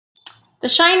The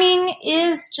Shining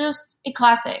is just a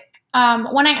classic.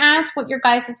 When I asked what your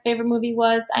guys' favorite movie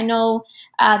was, I know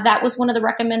that was one of the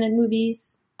recommended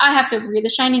movies. I have to agree, The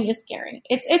Shining is scary.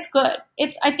 It's good.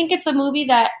 I think it's a movie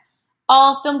that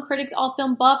all film critics, all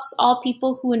film buffs, all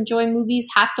people who enjoy movies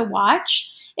have to watch.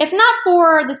 If not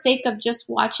for the sake of just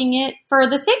watching it, for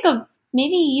the sake of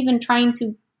maybe even trying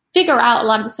to figure out a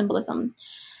lot of the symbolism.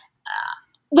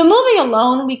 The movie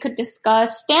alone, we could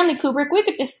discuss. Stanley Kubrick, we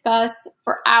could discuss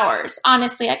for hours.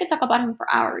 Honestly, I could talk about him for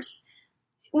hours.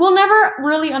 We'll never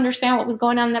really understand what was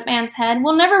going on in that man's head.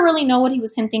 We'll never really know what he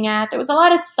was hinting at. There was a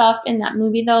lot of stuff in that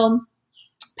movie, though.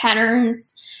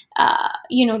 Patterns,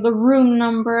 the room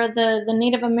number, the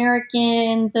Native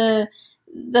American, the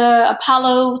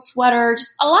Apollo sweater,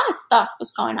 just a lot of stuff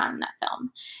was going on in that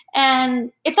film.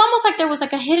 And it's almost like there was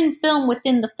like a hidden film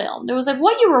within the film. There was like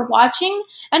what you were watching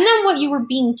and then what you were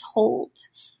being told.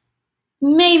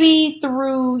 Maybe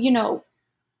through,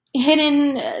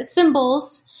 hidden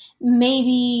symbols,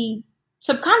 maybe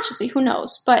subconsciously, who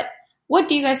knows. But what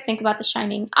do you guys think about The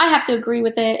Shining? I have to agree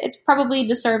with it. It's probably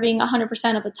deserving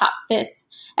 100% of the top 5th,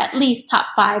 at least top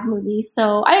 5 movies.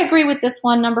 So I agree with this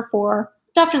one, number 4.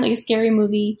 Definitely a scary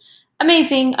movie.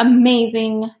 Amazing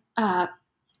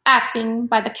acting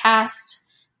by the cast,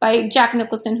 by Jack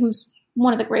Nicholson, who's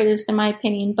one of the greatest in my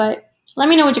opinion. But let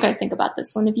me know what you guys think about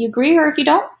this one. If you agree or if you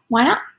don't, why not?